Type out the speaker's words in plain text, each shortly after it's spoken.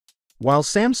While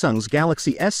Samsung's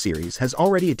Galaxy S series has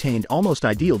already attained almost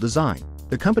ideal design,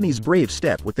 the company's brave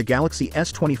step with the Galaxy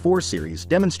S24 series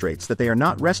demonstrates that they are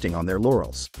not resting on their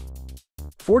laurels.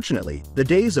 Fortunately, the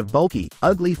days of bulky,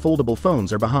 ugly foldable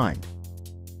phones are behind.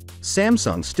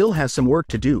 Samsung still has some work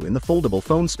to do in the foldable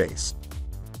phone space.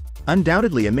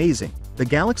 Undoubtedly amazing, the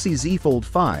Galaxy Z Fold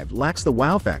 5 lacks the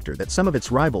wow factor that some of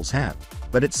its rivals have,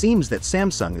 but it seems that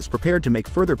Samsung is prepared to make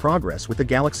further progress with the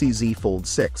Galaxy Z Fold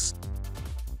 6.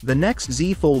 The next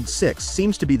Z Fold 6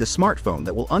 seems to be the smartphone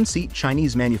that will unseat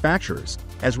Chinese manufacturers,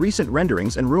 as recent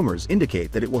renderings and rumors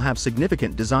indicate that it will have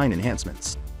significant design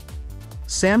enhancements.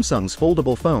 Samsung's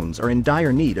foldable phones are in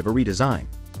dire need of a redesign.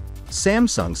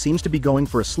 Samsung seems to be going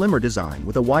for a slimmer design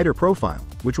with a wider profile,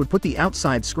 which would put the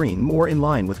outside screen more in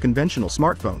line with conventional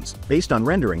smartphones, based on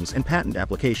renderings and patent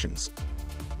applications.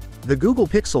 The Google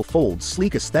Pixel Fold's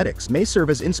sleek aesthetics may serve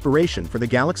as inspiration for the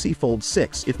Galaxy Fold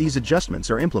 6 if these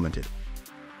adjustments are implemented.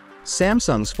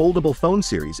 Samsung's foldable phone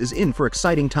series is in for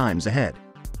exciting times ahead.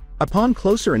 Upon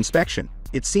closer inspection,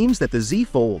 it seems that the Z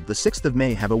Fold the 6th of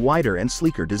May have a wider and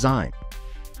sleeker design.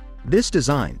 This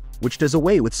design, which does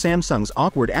away with Samsung's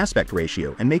awkward aspect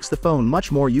ratio and makes the phone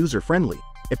much more user-friendly,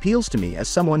 appeals to me as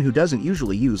someone who doesn't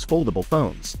usually use foldable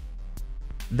phones.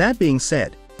 That being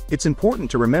said, it's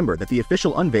important to remember that the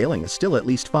official unveiling is still at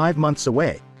least 5 months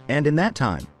away, and in that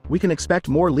time, we can expect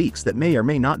more leaks that may or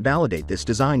may not validate this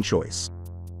design choice.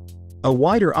 A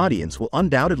wider audience will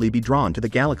undoubtedly be drawn to the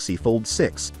Galaxy Fold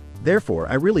 6, therefore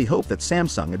I really hope that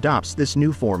Samsung adopts this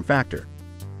new form factor.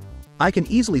 I can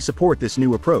easily support this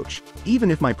new approach,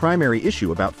 even if my primary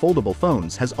issue about foldable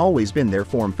phones has always been their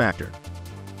form factor.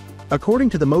 According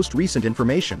to the most recent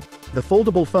information, the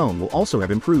foldable phone will also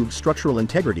have improved structural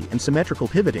integrity and symmetrical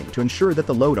pivoting to ensure that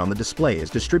the load on the display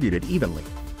is distributed evenly.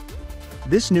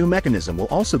 This new mechanism will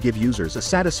also give users a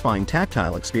satisfying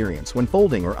tactile experience when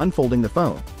folding or unfolding the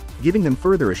phone, giving them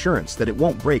further assurance that it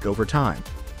won't break over time.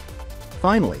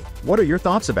 Finally, what are your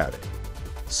thoughts about it?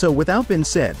 So without being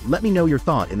said, let me know your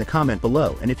thought in the comment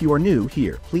below, and if you are new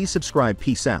here, please subscribe.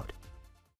 Peace out.